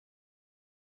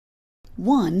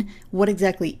1, what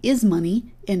exactly is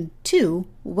money? And 2,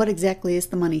 what exactly is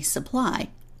the money supply?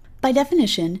 By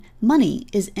definition, money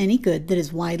is any good that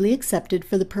is widely accepted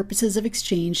for the purposes of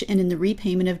exchange and in the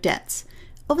repayment of debts.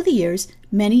 Over the years,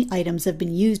 many items have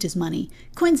been used as money.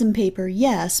 Coins and paper,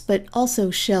 yes, but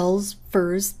also shells,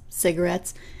 furs,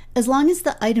 cigarettes. As long as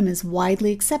the item is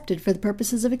widely accepted for the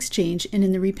purposes of exchange and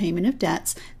in the repayment of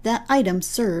debts, that item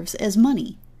serves as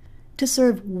money. To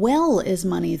serve well as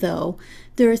money, though,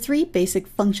 there are 3 basic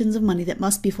functions of money that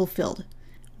must be fulfilled.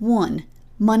 1.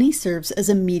 Money serves as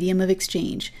a medium of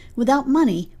exchange. Without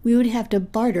money, we would have to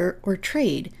barter or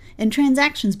trade, and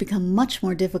transactions become much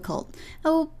more difficult.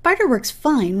 Oh, barter works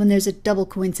fine when there's a double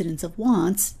coincidence of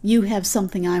wants. You have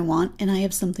something I want, and I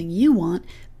have something you want.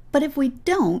 But if we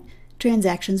don't,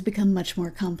 transactions become much more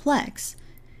complex.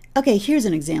 Okay, here's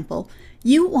an example.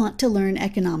 You want to learn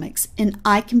economics, and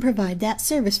I can provide that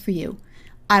service for you.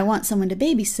 I want someone to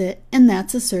babysit, and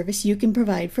that's a service you can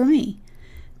provide for me.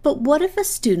 But what if a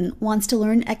student wants to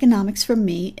learn economics from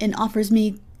me and offers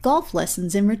me golf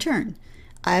lessons in return?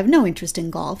 I have no interest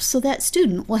in golf, so that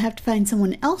student will have to find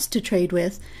someone else to trade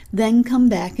with, then come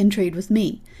back and trade with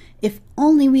me. If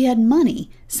only we had money,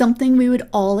 something we would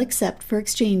all accept for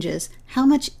exchanges, how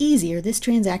much easier this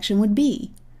transaction would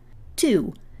be.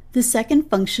 2. The second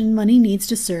function money needs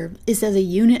to serve is as a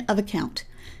unit of account,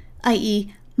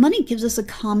 i.e., money gives us a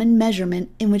common measurement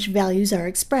in which values are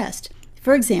expressed.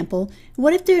 For example,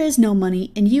 what if there is no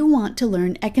money and you want to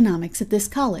learn economics at this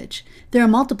college? There are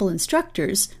multiple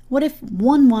instructors. What if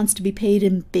one wants to be paid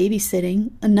in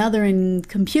babysitting, another in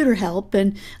computer help,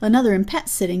 and another in pet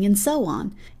sitting, and so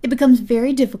on? It becomes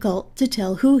very difficult to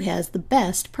tell who has the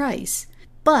best price.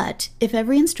 But if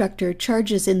every instructor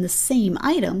charges in the same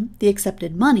item, the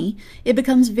accepted money, it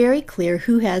becomes very clear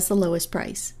who has the lowest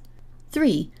price.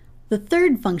 3. The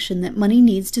third function that money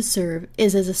needs to serve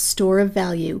is as a store of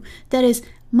value. That is,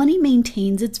 money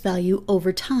maintains its value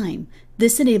over time.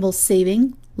 This enables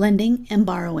saving, lending, and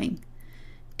borrowing.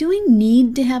 Do we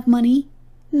need to have money?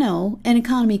 No, an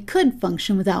economy could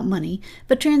function without money,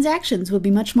 but transactions would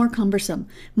be much more cumbersome.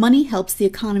 Money helps the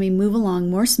economy move along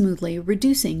more smoothly,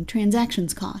 reducing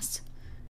transactions costs.